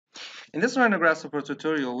In this Rhino Grasshopper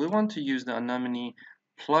tutorial, we want to use the Anemone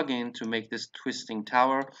plugin to make this twisting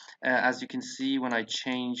tower. As you can see, when I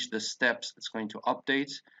change the steps, it's going to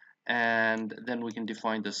update, and then we can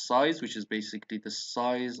define the size, which is basically the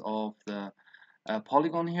size of the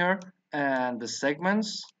polygon here, and the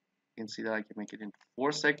segments. You can see that I can make it into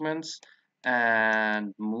 4 segments,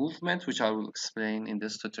 and movement, which I will explain in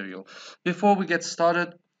this tutorial. Before we get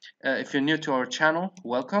started, if you're new to our channel,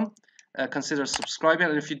 welcome. Consider subscribing,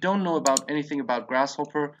 and if you don't know about anything about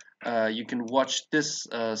Grasshopper, you can watch this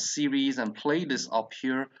series and playlist up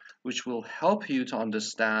here, which will help you to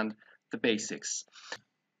understand the basics.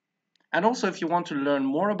 And also, if you want to learn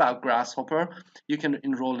more about Grasshopper, you can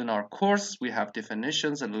enroll in our course. We have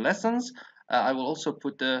definitions and lessons. I will also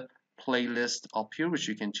put the playlist up here, which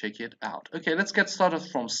you can check it out. Okay, let's get started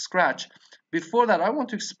from scratch. Before that, I want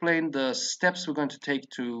to explain the steps we're going to take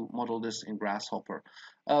to model this in Grasshopper.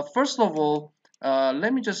 First of all,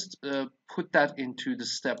 let me just put that into the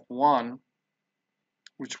step 1,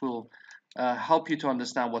 which will help you to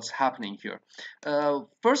understand what's happening here.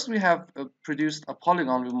 First, we have produced a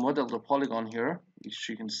polygon. We modeled a polygon here, which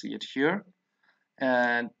you can see it here.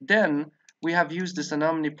 And then we have used this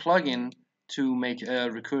Anemone plugin to make a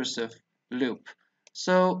recursive loop.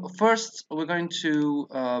 So first, we're going to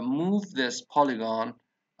move this polygon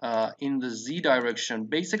in the Z direction.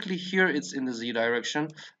 Basically, here it's in the Z direction,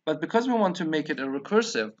 but because we want to make it a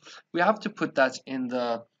recursive, we have to put that in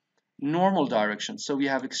the normal direction. So we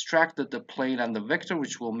have extracted the plane and the vector,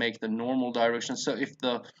 which will make the normal direction. So if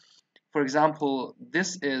for example,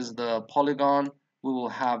 this is the polygon, we will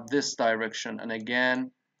have this direction, and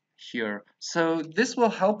again here. So this will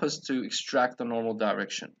help us to extract the normal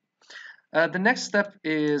direction. The next step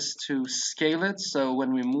is to scale it. So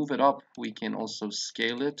when we move it up, we can also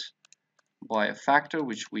scale it by a factor,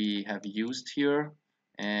 which we have used here,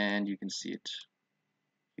 and you can see it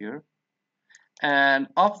here. And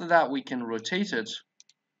after that, we can rotate it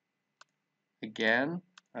again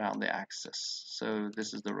around the axis. So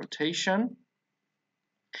this is the rotation.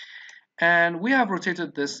 And we have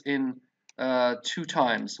rotated this in 2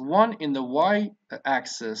 times. One in the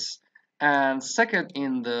y-axis and second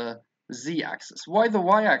in the z-axis. Why the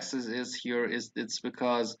y-axis is here is it's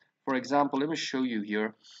because, for example, let me show you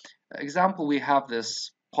here. Example, we have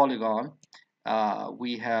this polygon.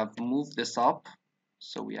 We have moved this up.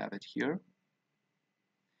 So we have it here.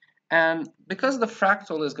 And because the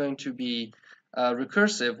fractal is going to be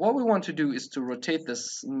recursive, what we want to do is to rotate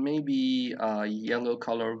this. Maybe yellow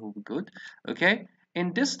color will be good. Okay,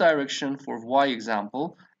 in this direction for y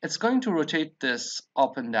example, it's going to rotate this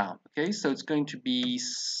up and down. Okay, so it's going to be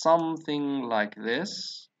something like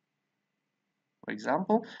this, for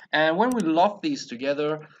example. And when we loft these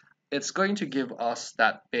together, it's going to give us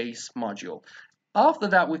that base module. After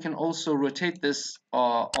that, we can also rotate this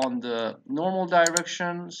on the normal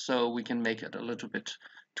direction, so we can make it a little bit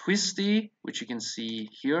twisty, which you can see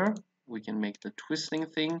here. We can make the twisting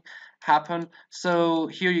thing happen. So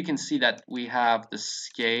here you can see that we have the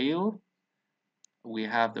scale, we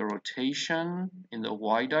have the rotation in the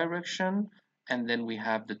y direction, and then we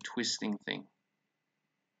have the twisting thing.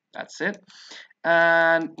 That's it.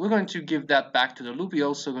 And we're going to give that back to the loop. We're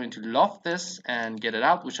also going to loft this and get it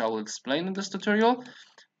out, which I will explain in this tutorial.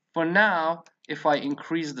 For now, if I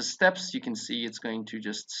increase the steps, you can see it's going to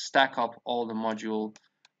just stack up all the module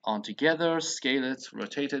on together, scale it,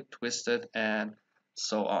 rotate it, twist it, and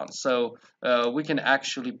so on. So we can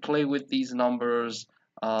actually play with these numbers,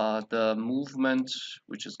 the movement,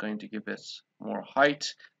 which is going to give it more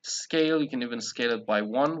height, scale, you can even scale it by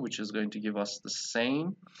 1, which is going to give us the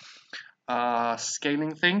same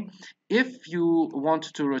scaling thing. If you want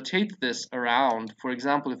to rotate this around, for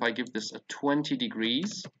example, if I give this a 20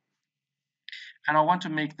 degrees and I want to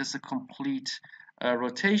make this a complete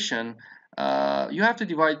rotation, you have to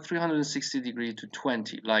divide 360 degrees to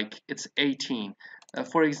 20, like it's 18.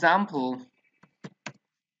 For example,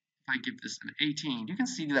 if I give this an 18, you can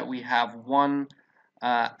see that we have 1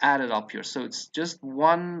 added up here. So it's just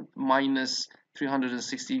 1 minus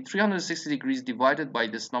 360 degrees divided by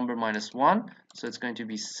this number minus 1, so it's going to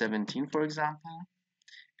be 17, for example,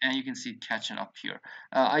 and you can see it catching up here.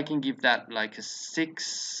 I can give that like a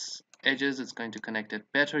 6 edges. It's going to connect it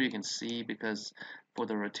better. You can see, because for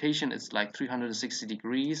the rotation it's like 360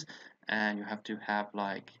 degrees and you have to have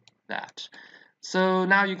like that. So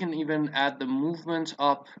now you can even add the movement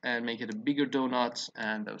up and make it a bigger donut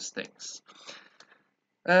and those things.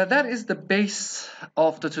 That is the base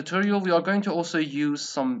of the tutorial. We are going to also use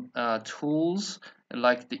some tools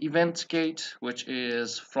like the event gate, which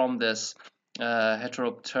is from this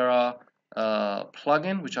Heteroptera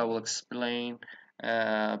plugin, which I will explain.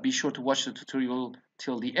 Be sure to watch the tutorial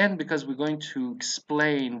till the end because we're going to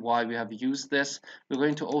explain why we have used this. We're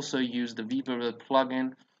going to also use the VBuilder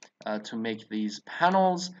plugin to make these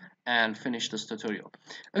panels and finish this tutorial.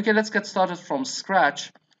 Okay, let's get started from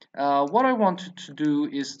scratch. What I want to do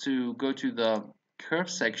is to go to the curve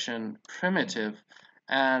section, primitive,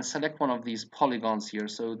 and select one of these polygons here.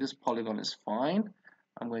 So this polygon is fine.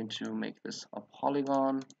 I'm going to make this a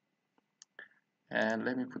polygon, and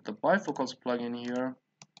let me put the bifocals plugin here.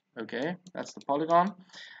 Okay, that's the polygon.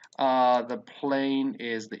 The plane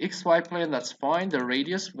is the XY plane, that's fine. The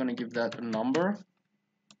radius, we're going to give that a number,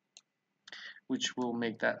 which will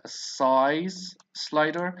make that a size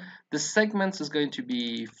slider. The segments is going to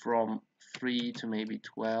be from 3 to maybe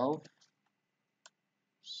 12.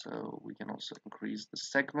 So we can also increase the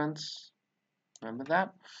segments, remember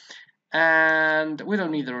that. And we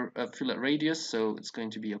don't need a fillet radius, so it's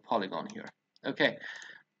going to be a polygon here. Okay,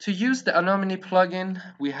 to use the Anemone plugin,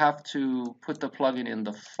 we have to put the plugin in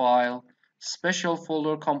the file, special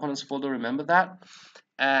folder, components folder, remember that.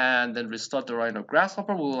 And then restart the Rhino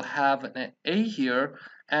Grasshopper. We will have an A here,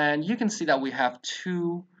 and you can see that we have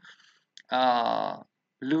two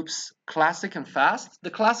loops, classic and fast.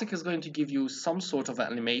 The classic is going to give you some sort of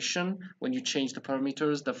animation when you change the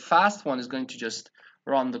parameters. The fast one is going to just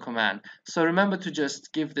run the command. So remember to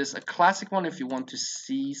just give this a classic one if you want to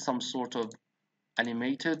see some sort of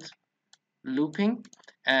animated looping,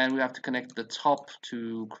 and we have to connect the top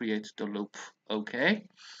to create the loop. Okay.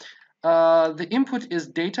 The input is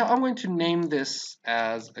data. I'm going to name this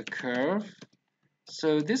as a curve.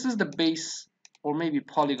 So this is the base, or maybe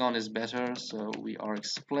polygon is better. So we are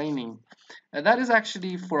explaining. That is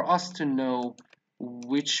actually for us to know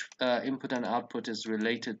which input and output is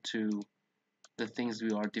related to the things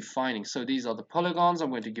we are defining. So these are the polygons. I'm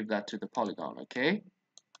going to give that to the polygon. Okay.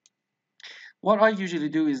 What I usually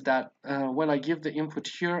do is that when I give the input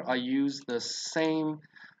here, I use the same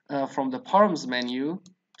from the params menu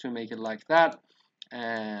to make it like that,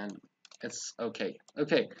 and it's okay.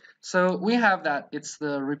 Okay, so we have that it's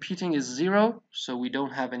the repeating is 0, so we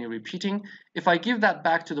don't have any repeating. If I give that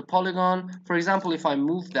back to the polygon, for example, if I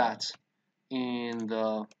move that in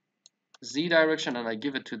the Z direction and I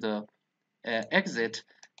give it to the exit,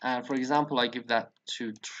 and for example I give that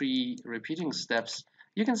to 3 repeating steps,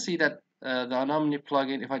 you can see that the Anemone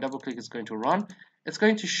plugin, if I double click, it's going to run. It's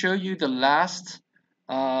going to show you the last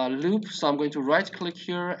loop, so I'm going to right click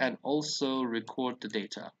here and also record the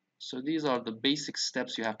data. So these are the basic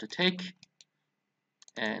steps you have to take,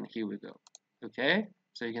 and here we go. Okay,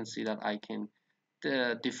 so you can see that I can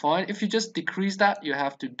define. If you just decrease that, you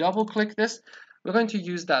have to double click this. We're going to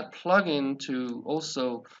use that plugin to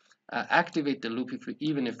also activate the loop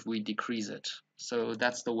even if we decrease it. So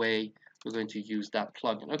that's the way we're going to use that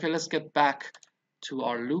plugin. Okay, let's get back to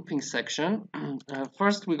our looping section.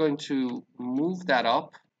 First, we're going to move that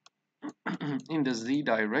up in the Z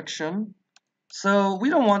direction. So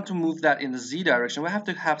we don't want to move that in the Z direction. We have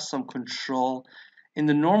to have some control in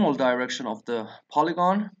the normal direction of the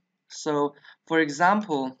polygon. So for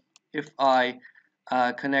example, if I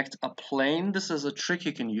connect a plane, this is a trick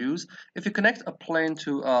you can use. If you connect a plane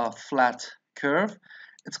to a flat curve,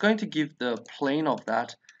 it's going to give the plane of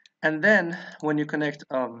that. And then when you connect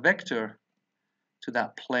a vector to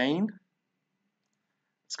that plane,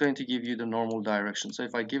 it's going to give you the normal direction. So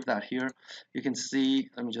if I give that here, you can see,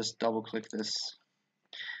 let me just double click this.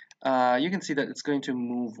 You can see that it's going to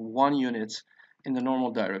move 1 unit in the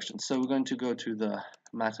normal direction. So we're going to go to the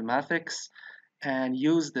mathematics and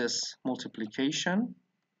use this multiplication,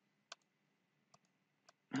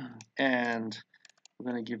 and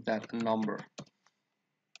we're going to give that a number.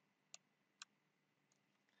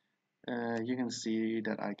 You can see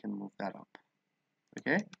that I can move that up.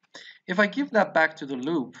 Okay, if I give that back to the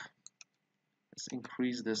loop, let's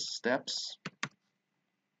increase this steps.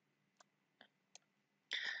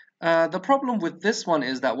 The problem with this one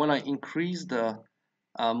is that when I increase the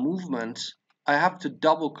movement, I have to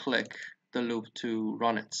double click the loop to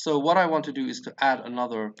run it. So what I want to do is to add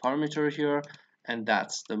another parameter here, and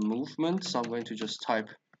that's the movement. So I'm going to just type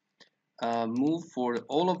move for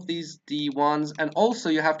all of these D1s, and also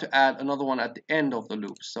you have to add another one at the end of the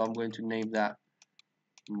loop. So I'm going to name that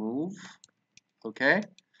move. Okay,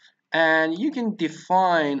 and you can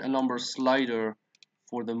define a number slider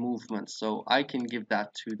for the movement. So I can give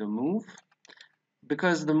that to the move.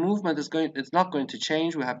 Because the movement is it's not going to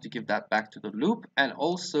change, we have to give that back to the loop, and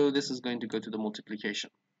also this is going to go to the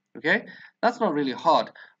multiplication. Okay, that's not really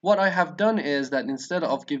hard. What I have done is that instead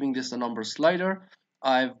of giving this a number slider,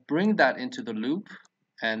 I've bring that into the loop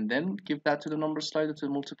and then give that to the number slider to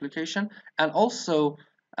the multiplication, and also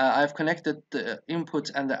I've connected the input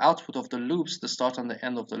and the output of the loops, the start and the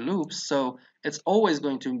end of the loops, so it's always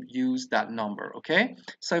going to use that number, okay?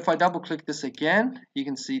 So if I double click this again, you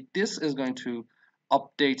can see this is going to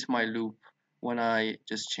update my loop when I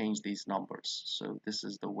just change these numbers. So this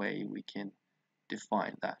is the way we can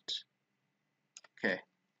define that. Okay.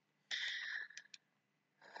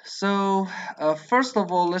 So first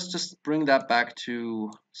of all, let's just bring that back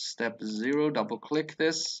to step 0. Double click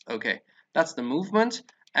this. Okay, that's the movement.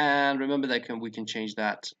 And remember that we can change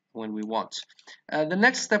that when we want. The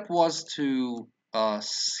next step was to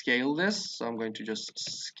scale this. So I'm going to just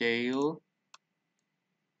scale.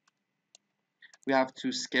 We have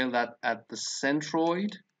to scale that at the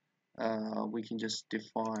centroid. We can just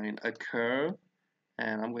define a curve.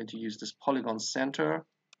 And I'm going to use this polygon center.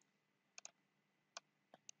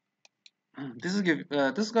 This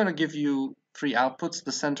is going to give you 3 outputs: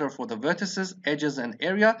 the center for the vertices, edges, and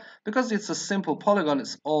area. Because it's a simple polygon,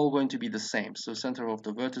 it's all going to be the same. So center of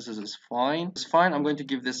the vertices is fine. It's fine. I'm going to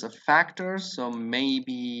give this a factor, so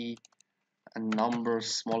maybe a number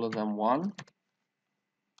smaller than 1.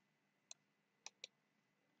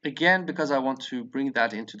 Again, because I want to bring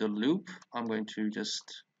that into the loop, I'm going to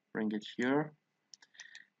just bring it here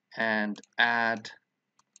and add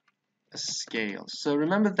a scale. So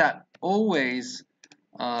remember that always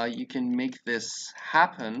you can make this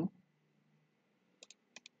happen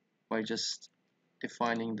by just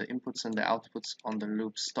defining the inputs and the outputs on the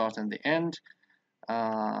loop start and the end.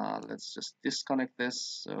 Let's just disconnect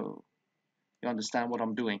this so you understand what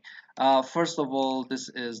I'm doing. First of all, this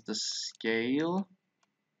is the scale.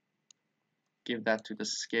 Give that to the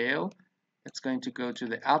scale. It's going to go to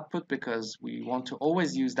the output because we want to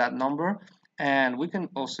always use that number, and we can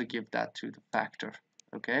also give that to the factor.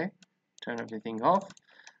 Okay, turn everything off.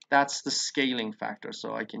 That's the scaling factor,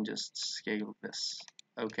 so I can just scale this.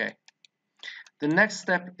 Okay. The next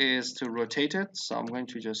step is to rotate it. So I'm going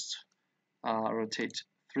to just rotate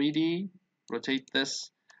 3D, rotate this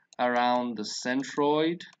around the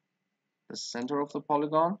centroid, the center of the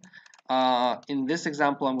polygon. In this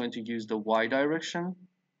example, I'm going to use the Y direction.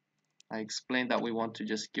 I explained that we want to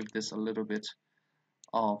just give this a little bit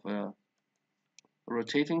of a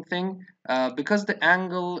rotating thing. Because the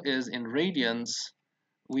angle is in radians,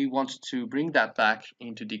 we want to bring that back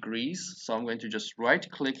into degrees. So I'm going to just right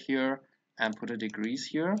click here and put a degrees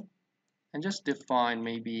here and just define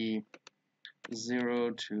maybe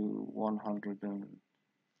 0 to 100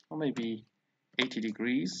 or maybe 80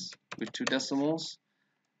 degrees with 2 decimals.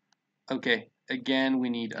 Okay, again we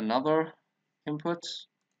need another input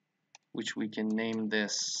which we can name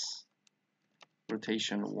this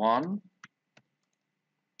rotation 1.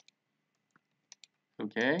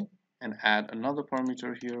 Okay, and add another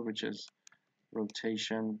parameter here which is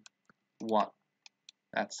rotation 1.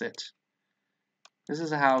 That's it. This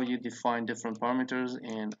is how you define different parameters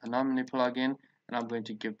in Anemone plugin, and I'm going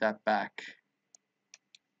to give that back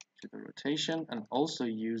to the rotation and also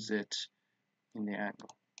use it in the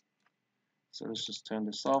angle. So let's just turn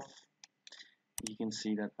this off. You can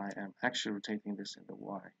see that I am actually rotating this in the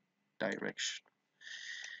Y direction.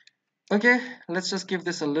 Okay, let's just give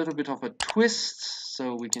this a little bit of a twist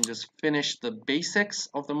so we can just finish the basics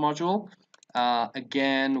of the module.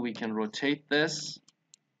 Again, we can rotate this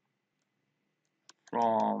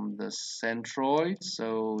from the centroid.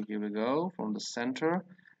 So here we go, from the center.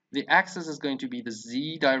 The axis is going to be the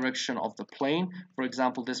Z direction of the plane. For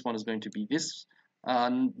example, this one is going to be this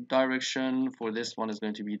direction. For this one is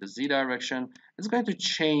going to be the Z direction. It's going to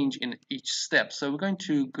change in each step. So we're going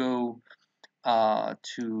to go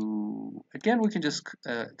again, we can just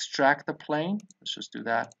extract the plane. Let's just do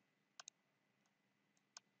that.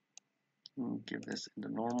 Give this in the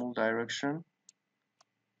normal direction.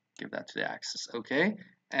 Give that to the axis. Okay,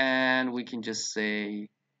 and we can just say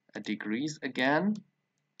degrees again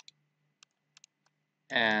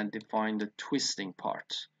and define the twisting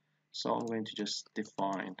part. So I'm going to just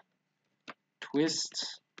define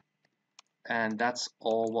twist, and that's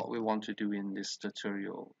all what we want to do in this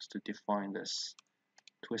tutorial, is to define this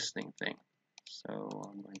twisting thing. So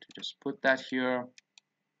I'm going to just put that here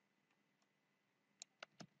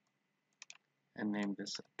and name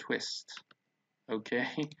this a twist. Okay,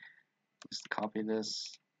 just copy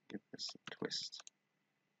this, give this a twist.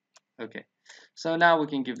 Okay, so now we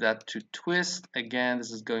can give that to twist. Again,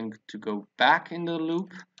 this is going to go back in the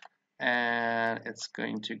loop and it's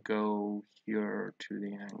going to go here to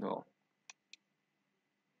the angle.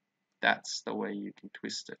 That's the way you can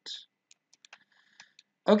twist it.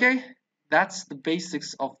 Okay, that's the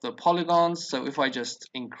basics of the polygons. So if I just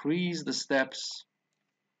increase the steps,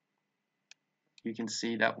 you can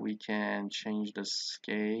see that we can change the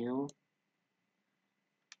scale.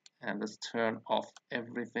 And let's turn off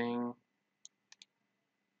everything.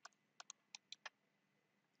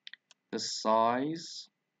 The size,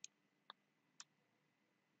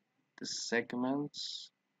 the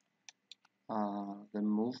segments, the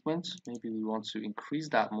movement. Maybe we want to increase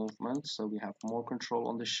that movement so we have more control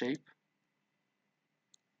on the shape.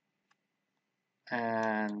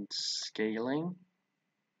 And scaling.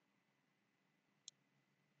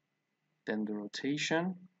 Then the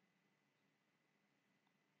rotation.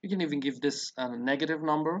 You can even give this a negative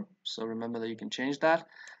number, so remember that you can change that.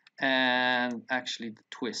 And actually the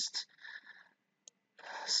twist.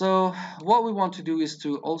 So what we want to do is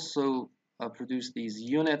to also produce these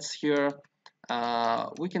units here.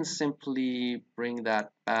 We can simply bring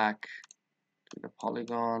that back to the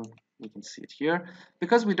polygon. You can see it here.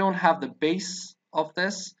 Because we don't have the base of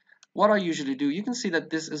this, what I usually do, you can see that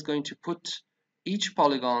this is going to put each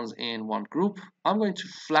polygons in one group. I'm going to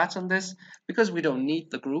flatten this because we don't need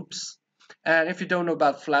the groups. And if you don't know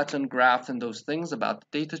about flatten, graph, and those things about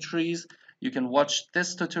data trees, you can watch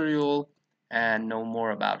this tutorial and know more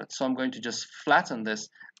about it. So I'm going to just flatten this.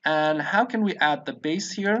 And how can we add the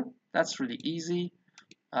base here? That's really easy.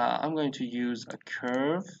 I'm going to use a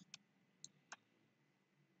curve.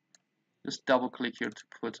 Just double click here to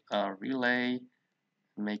put a relay,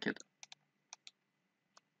 make it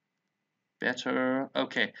better.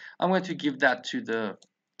 Okay, I'm going to give that to the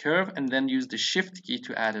curve and then use the shift key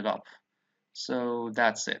to add it up. So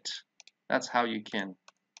that's it. That's how you can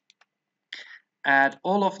add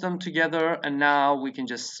all of them together, and now we can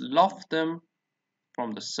just loft them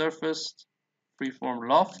from the surface, freeform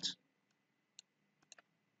loft,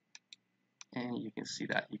 and you can see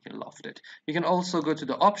that you can loft it. You can also go to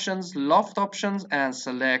the options, loft options, and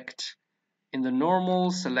select in the normal,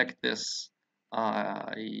 select this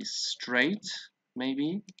straight,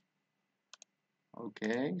 maybe.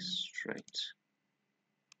 Okay, straight.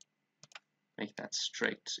 Make that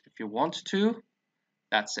straight if you want to.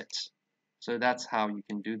 That's it. So that's how you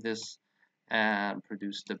can do this and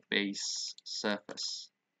produce the base surface.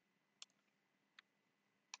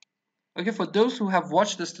 Okay, for those who have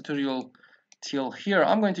watched this tutorial till here,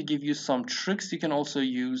 I'm going to give you some tricks you can also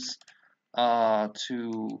use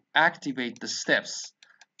to activate the steps.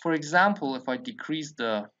 For example, if I decrease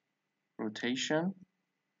the rotation,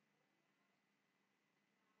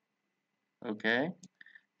 okay,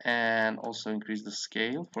 and also increase the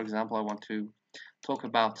scale. For example, I want to talk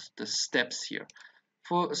about the steps here.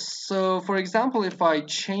 For example, if I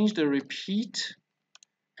change the repeat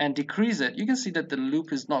and decrease it, you can see that the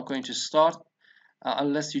loop is not going to start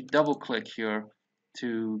unless you double click here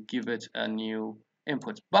to give it a new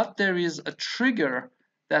input. But there is a trigger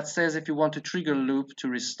that says if you want to trigger loop to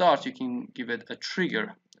restart, you can give it a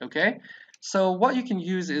trigger. Okay, so what you can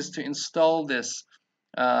use is to install this.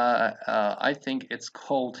 I think it's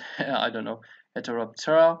called I don't know,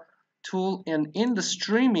 Heteroptera tool, and in the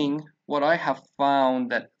streaming, what I have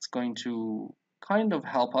found that's going to kind of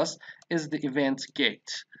help us is the event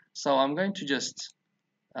gate. So I'm going to just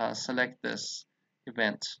select this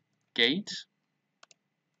event gate.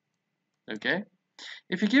 Okay,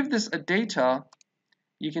 if you give this a data,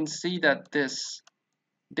 you can see that this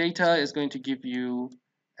data is going to give you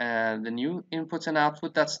the new input and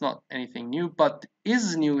output. That's not anything new, but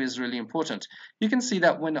is new is really important. You can see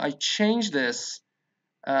that when I change this,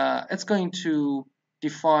 it's going to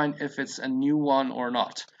define if it's a new one or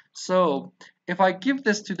not. So if I give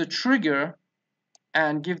this to the trigger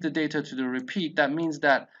and give the data to the repeat, that means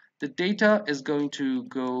that the data is going to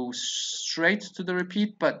go straight to the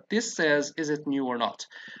repeat, but this says, is it new or not?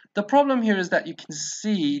 The problem here is that you can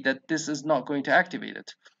see that this is not going to activate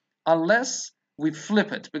it unless we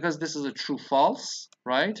flip it, because this is a true false,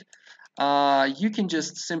 right? You can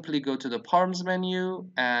just simply go to the params menu,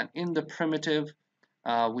 and in the primitive,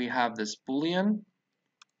 we have this boolean,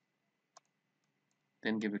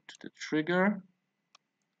 then give it to the trigger,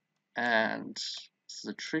 and this is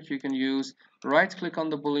a trick you can use. Right click on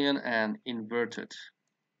the boolean and invert it.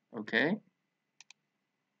 Okay,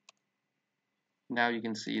 now you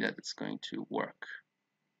can see that it's going to work.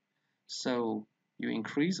 So you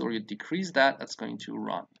increase or you decrease that, that's going to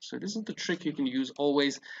run. So this is the trick you can use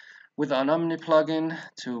always with an Anemone plugin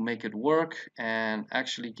to make it work and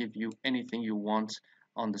actually give you anything you want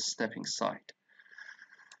on the stepping side.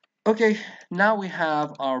 Okay, now we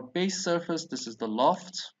have our base surface. This is the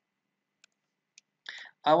loft.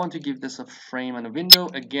 I want to give this a frame and a window.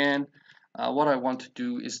 Again, what I want to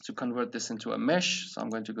do is to convert this into a mesh. So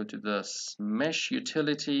I'm going to go to the mesh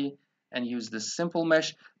utility and use this simple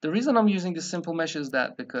mesh. The reason I'm using this simple mesh is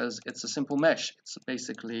that because it's a simple mesh. It's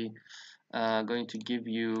basically going to give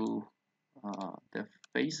you the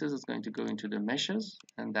faces is going to go into the meshes,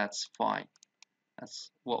 and that's fine.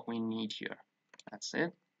 That's what we need here. That's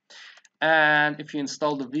it. And if you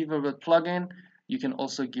install the Weaverbird plugin, you can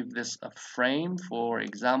also give this a frame. For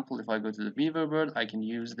example, if I go to the Weaverbird, I can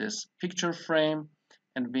use this picture frame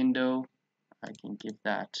and window. I can give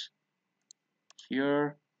that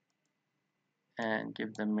here and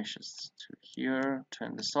give the meshes to here.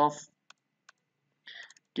 Turn this off.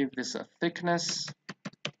 Give this a thickness.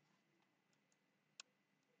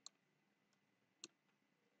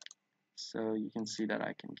 So you can see that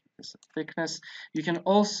I can give this a thickness. You can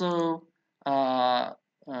also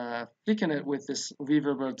thicken it with this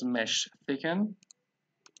Weaverbird mesh thicken.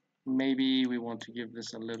 Maybe we want to give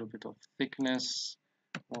this a little bit of thickness,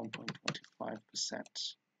 1.25%.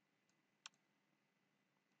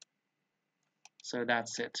 So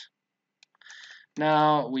that's it.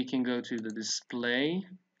 Now we can go to the display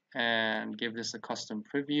and give this a custom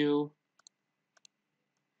preview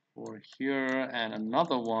for here and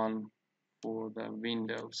another one for the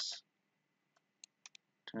windows.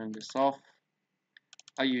 Turn this off.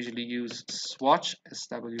 I usually use swatch.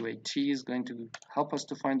 SWAT is going to help us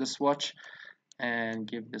to find the swatch, and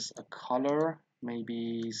give this a color,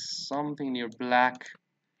 maybe something near black,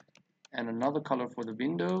 and another color for the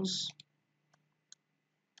windows.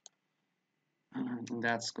 And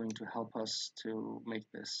that's going to help us to make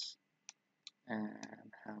this and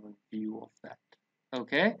have a view of that.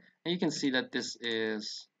 Okay, and you can see that this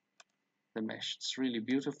is the mesh. It's really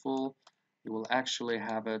beautiful. You will actually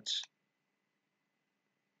have it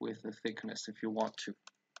with the thickness if you want to.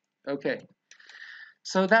 Okay,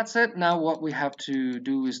 so that's it. Now what we have to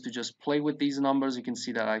do is to just play with these numbers. You can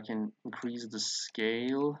see that I can increase the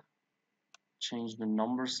scale, change the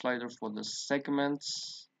number slider for the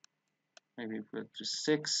segments, maybe put it to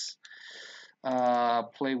 6.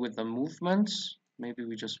 Play with the movement. Maybe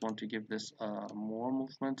we just want to give this more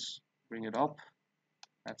movement, bring it up.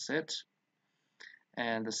 That's it.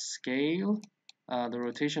 And the scale, the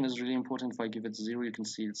rotation is really important. If I give it 0, you can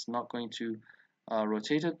see it's not going to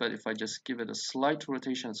rotate it, but if I just give it a slight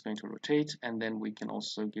rotation, it's going to rotate. And then we can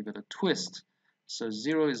also give it a twist. So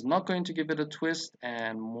 0 is not going to give it a twist,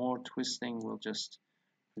 and more twisting will just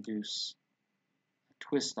produce a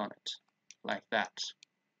twist on it, like that.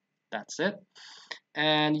 That's it.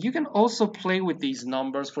 And you can also play with these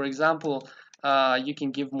numbers. For example, you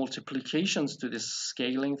can give multiplications to this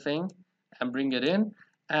scaling thing and bring it in.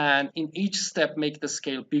 And in each step, make the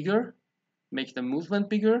scale bigger, make the movement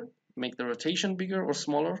bigger, make the rotation bigger or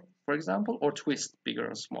smaller, for example, or twist bigger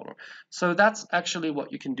and smaller. So that's actually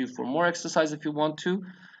what you can do for more exercise if you want to,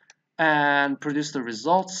 and produce the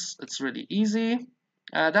results. It's really easy.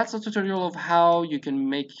 That's a tutorial of how you can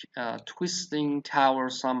make a twisting tower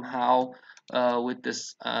somehow with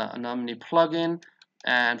this Anemone plugin,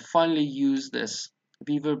 and finally use this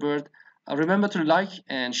Weaverbird. Remember to like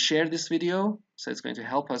and share this video, so it's going to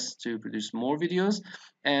help us to produce more videos.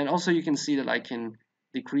 And also you can see that I can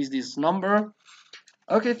decrease this number.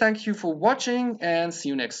 Okay, thank you for watching, and see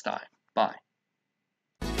you next time. Bye.